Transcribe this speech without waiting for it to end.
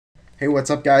Hey,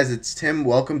 what's up guys? It's Tim.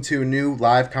 Welcome to a new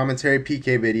live commentary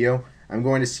PK video. I'm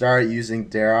going to start using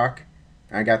Darok.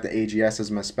 I got the AGS as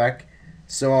my spec.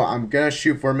 So I'm going to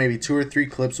shoot for maybe 2 or 3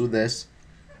 clips with this.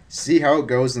 See how it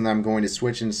goes, and then I'm going to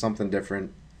switch into something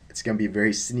different. It's going to be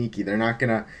very sneaky.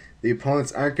 The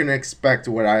opponents aren't going to expect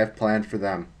what I have planned for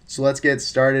them. So let's get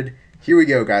started. Here we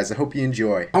go, guys. I hope you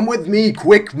enjoy. Come with me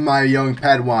quick, my young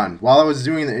Padawan. While I was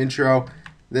doing the intro,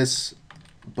 this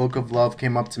Book of Love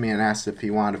came up to me and asked if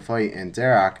he wanted to fight in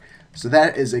Darok. So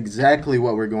that is exactly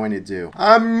what we're going to do.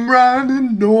 I'm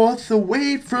running north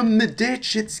away from the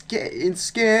ditch. It's getting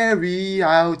scary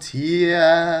out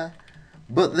here.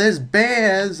 But there's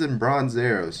bears and bronze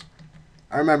arrows.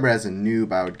 I remember as a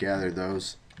noob I would gather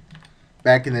those.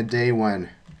 Back in the day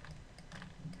when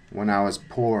I was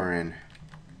poor and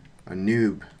a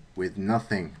noob with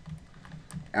nothing.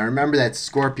 I remember that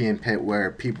scorpion pit where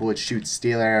people would shoot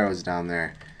steel arrows down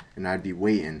there, and I'd be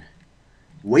waiting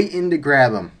to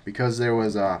grab them, because there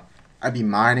was I'd be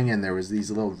mining and there was these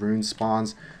little rune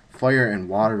spawns, fire and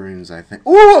water runes, I think.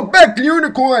 Ooh, a back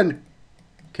unicorn!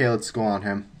 Okay, let's go on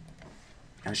him.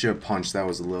 I should have punched, that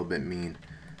was a little bit mean.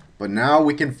 But now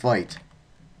we can fight.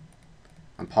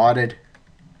 I'm potted.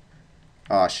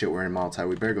 Oh shit, we're in multi.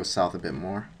 We better go south a bit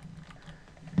more.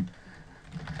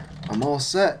 I'm all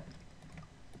set.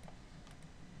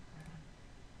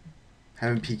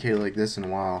 Haven't PK'd like this in a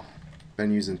while.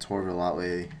 Been using Torv a lot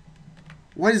lately.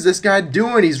 What is this guy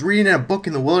doing? He's reading a book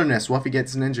in the wilderness. What if he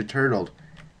gets Ninja Turtled?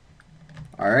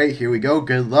 Alright, here we go.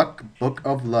 Good luck. Book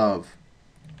of Love.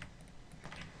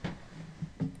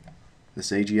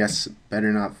 This AGS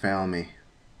better not fail me.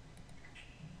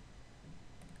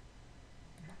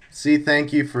 See,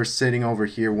 thank you for sitting over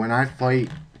here. When I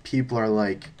fight, people are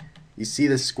like, you see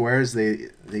the squares? They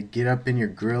get up in your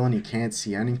grill and you can't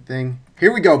see anything.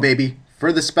 Here we go, baby.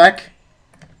 For the spec.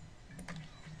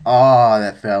 Oh,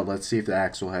 that failed. Let's see if the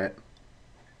axe will hit.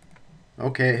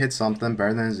 Okay, it hit something.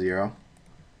 Better than 0.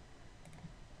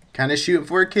 Kind of shooting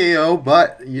for a KO,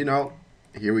 but, you know,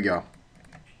 here we go.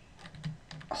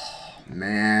 Oh,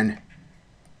 man.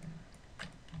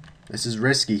 This is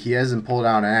risky. He hasn't pulled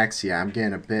out an axe yet. I'm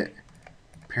getting a bit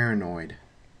paranoid.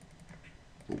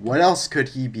 What else could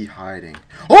he be hiding?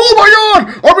 Oh my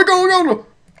god! Oh my god!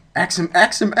 Axe him,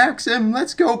 axe him, axe him!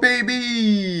 Let's go,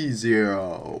 baby!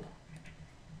 0.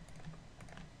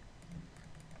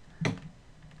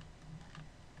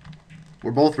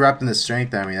 We're both repping the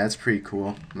strength on me. That's pretty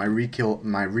cool. My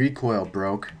recoil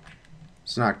broke.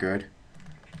 It's not good.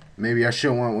 Maybe I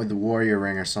should have went with the warrior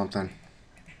ring or something.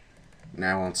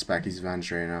 Nah, I won't spec. He's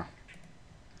venge right now.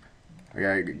 I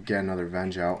gotta get another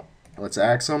venge out. Let's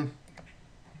axe him.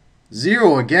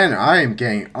 0 again. I am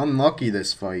getting unlucky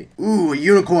this fight. Ooh, a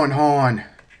unicorn horn.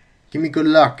 Give me good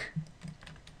luck.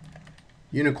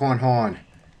 Unicorn horn.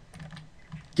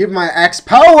 Give my axe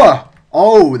power.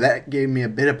 Oh, that gave me a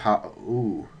bit of power.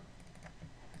 Ooh.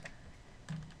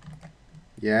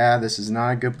 Yeah, this is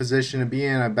not a good position to be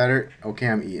in. I better... Okay,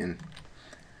 I'm eating.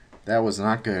 That was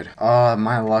not good. Oh,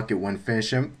 my luck, it wouldn't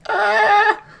finish him.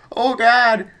 Ah! Oh,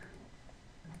 God.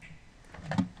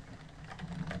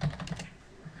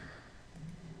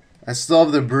 I still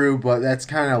have the brew, but that's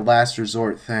kind of a last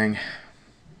resort thing.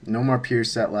 No more pure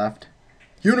set left.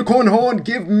 Unicorn horn,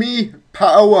 give me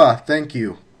power. Thank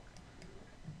you.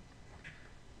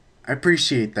 I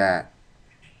appreciate that.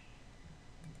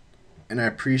 And I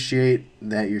appreciate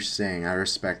that you're saying. I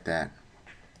respect that.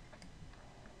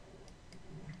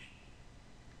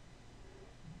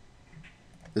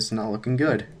 This is not looking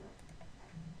good.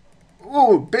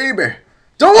 Oh, baby.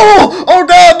 Oh, oh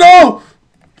God, no.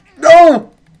 No.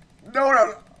 No,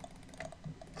 no.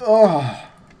 Oh.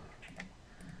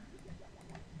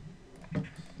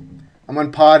 I'm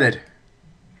unpotted.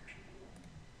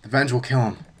 The venge will kill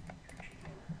him.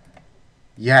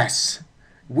 Yes.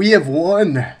 We have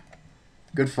won.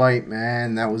 Good fight,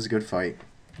 man. That was a good fight.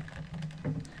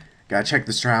 Gotta check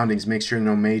the surroundings. Make sure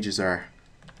no mages are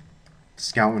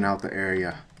scouting out the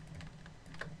area.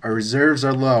 Our reserves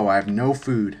are low. I have no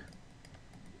food.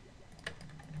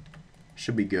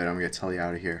 Should be good. I'm gonna tell you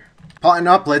out of here. Potting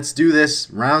up. Let's do this.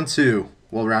 Round 2.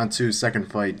 Well, round 2,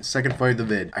 second fight. Second fight of the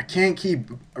vid. I can't keep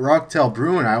Rocktail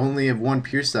brewing. I only have 1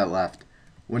 pure set left.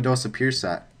 1 dose of pure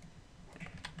set.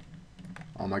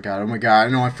 Oh my god. Oh my god. I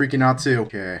know I'm freaking out too.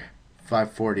 Okay.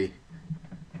 540.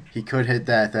 He could hit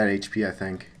that HP, I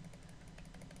think.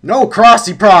 No,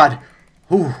 crossy prod.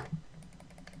 Ooh.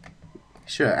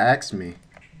 He should have axed me.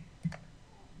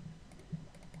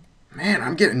 Man,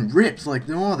 I'm getting ripped like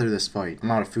no other this fight.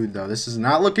 I'm out of food, though. This is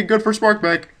not looking good for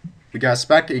Sparc. We gotta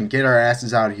spec and get our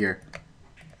asses out of here.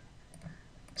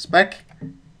 Spec.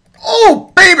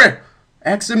 Oh, baby!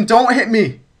 Axe him, don't hit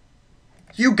me.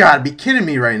 You gotta be kidding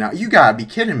me right now. You gotta be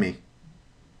kidding me.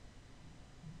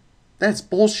 That's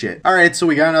bullshit. Alright, so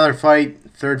we got another fight.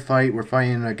 Third fight, we're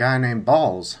fighting a guy named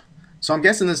Balls. So I'm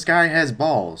guessing this guy has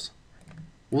balls.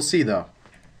 We'll see though.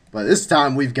 But this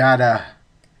time we've got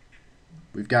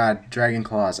dragon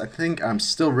claws. I think I'm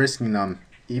still risking them,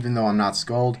 even though I'm not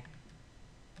skulled.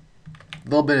 A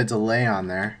little bit of delay on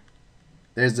there.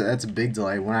 That's a big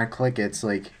delay. When I click it, it's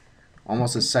like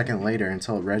almost a second later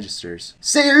until it registers.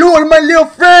 Say hello to my little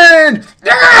friend!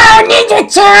 Ah,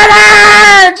 Ninja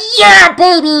Turtle! Yeah,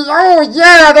 baby! Oh,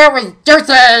 yeah, that was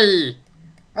juicy!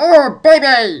 Oh,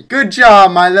 baby! Good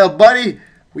job, my little buddy.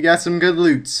 We got some good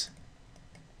loots.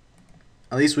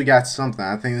 At least we got something.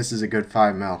 I think this is a good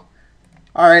 5 mil.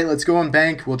 Alright, let's go and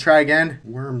bank. We'll try again.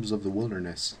 Worms of the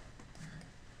wilderness.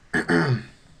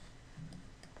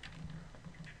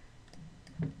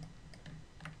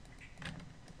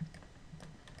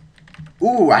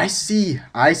 Ooh, I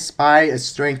spy a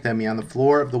strength enemy on the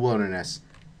floor of the wilderness.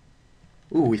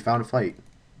 Ooh, we found a fight.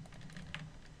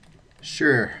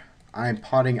 Sure, I'm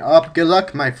potting up. Good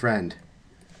luck, my friend.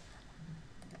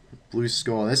 Blue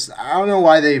skull. I don't know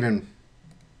why they even...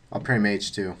 I'll pray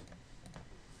mage too.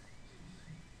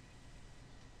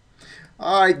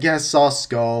 I guess I'll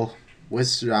skull.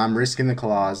 I'm risking the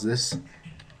claws.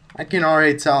 I can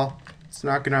already tell. It's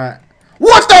not gonna...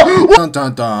 What the? Dun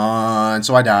dun dun.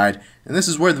 So I died. And this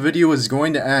is where the video is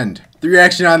going to end. The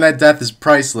reaction on that death is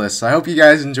priceless. I hope you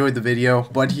guys enjoyed the video.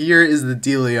 But here is the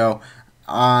dealio.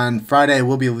 On Friday, I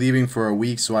will be leaving for a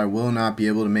week, so I will not be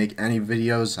able to make any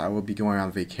videos. I will be going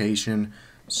on vacation.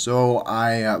 So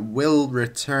I will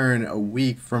return a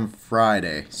week from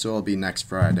Friday. So it'll be next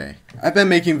Friday. I've been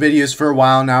making videos for a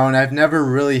while now, and I've never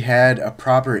really had a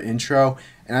proper intro.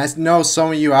 And I know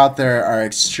some of you out there are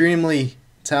extremely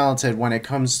talented when it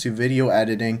comes to video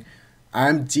editing.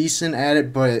 I'm decent at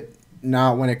it, but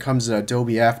not when it comes to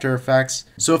Adobe After Effects.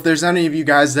 So if there's any of you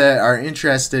guys that are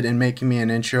interested in making me an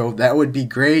intro, that would be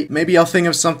great. Maybe I'll think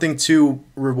of something to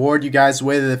reward you guys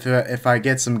with if I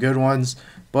get some good ones.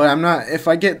 But if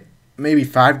I get maybe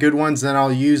 5 good ones, then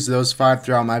I'll use those 5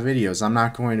 throughout my videos. I'm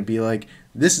not going to be like,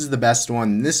 this is the best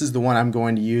one, this is the one I'm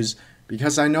going to use,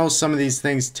 because I know some of these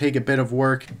things take a bit of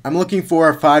work. I'm looking for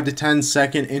a 5 to 10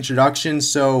 second introduction,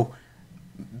 so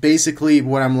basically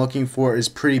what I'm looking for is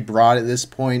pretty broad at this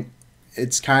point.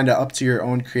 It's kind of up to your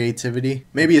own creativity.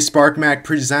 Maybe a Spark Mac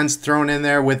Presents thrown in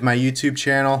there with my YouTube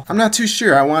channel. I'm not too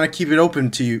sure. I want to keep it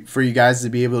open for you guys to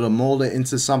be able to mold it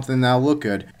into something that'll look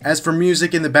good. As for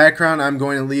music in the background, I'm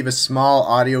going to leave a small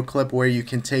audio clip where you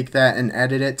can take that and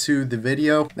edit it to the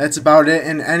video. That's about it.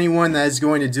 And anyone that is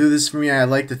going to do this for me, I'd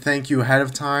like to thank you ahead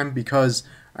of time, because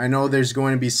I know there's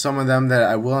going to be some of them that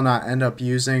I will not end up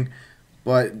using.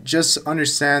 But just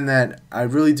understand that I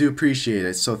really do appreciate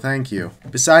it, so thank you.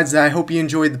 Besides that, I hope you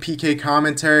enjoyed the PK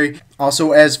commentary.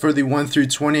 Also, as for the 1 through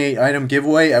 28 item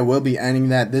giveaway, I will be ending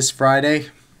that this Friday.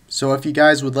 So if you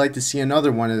guys would like to see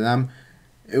another one of them,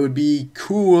 it would be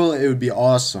cool, it would be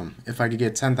awesome if I could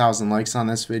get 10,000 likes on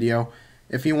this video.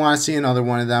 If you want to see another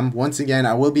one of them, once again,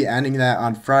 I will be ending that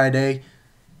on Friday.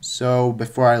 So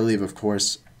before I leave, of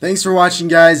course. Thanks for watching,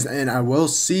 guys, and I will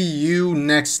see you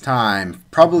next time.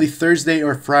 Probably Thursday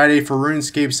or Friday for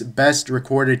RuneScape's best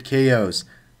recorded KOs.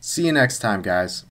 See you next time, guys.